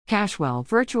Cashwell,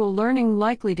 virtual learning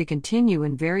likely to continue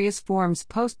in various forms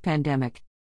post-pandemic.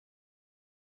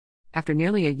 After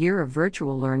nearly a year of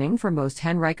virtual learning for most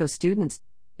Henrico students,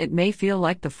 it may feel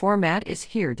like the format is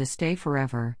here to stay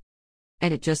forever.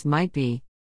 And it just might be.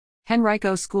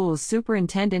 Henrico Schools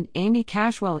Superintendent Amy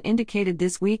Cashwell indicated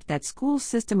this week that school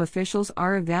system officials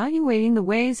are evaluating the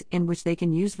ways in which they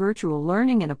can use virtual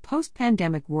learning in a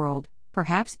post-pandemic world,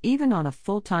 perhaps even on a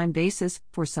full-time basis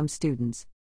for some students.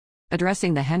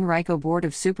 Addressing the Henrico Board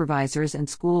of Supervisors and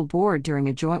School Board during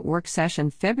a joint work session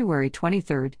February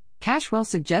 23, Cashwell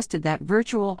suggested that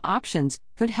virtual options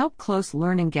could help close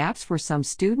learning gaps for some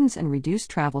students and reduce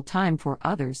travel time for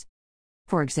others.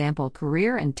 For example,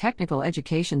 career and technical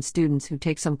education students who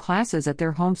take some classes at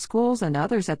their home schools and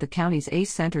others at the county's ACE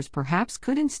centers perhaps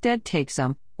could instead take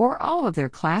some or all of their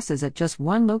classes at just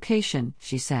one location,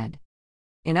 she said.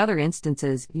 In other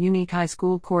instances, unique high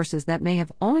school courses that may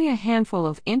have only a handful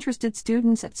of interested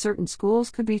students at certain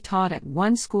schools could be taught at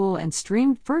one school and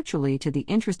streamed virtually to the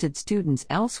interested students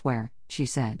elsewhere, she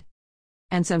said.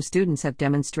 And some students have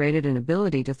demonstrated an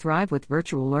ability to thrive with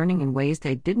virtual learning in ways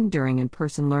they didn't during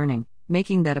in-person learning,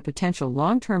 making that a potential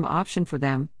long-term option for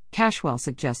them, Cashwell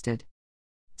suggested.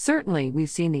 Certainly, we've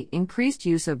seen the increased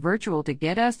use of virtual to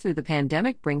get us through the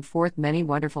pandemic bring forth many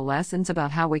wonderful lessons about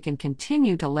how we can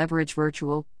continue to leverage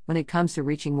virtual when it comes to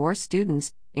reaching more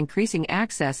students, increasing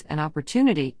access and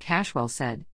opportunity, Cashwell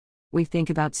said. We think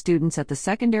about students at the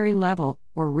secondary level,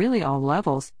 or really all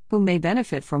levels, who may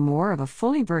benefit from more of a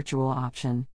fully virtual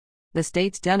option. The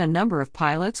state's done a number of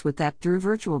pilots with that through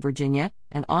Virtual Virginia,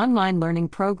 an online learning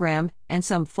program, and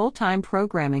some full-time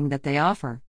programming that they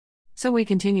offer. So we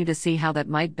continue to see how that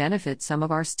might benefit some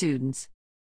of our students.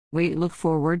 We look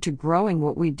forward to growing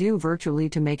what we do virtually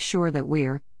to make sure that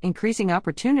we're increasing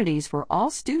opportunities for all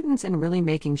students and really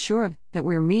making sure that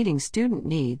we're meeting student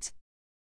needs.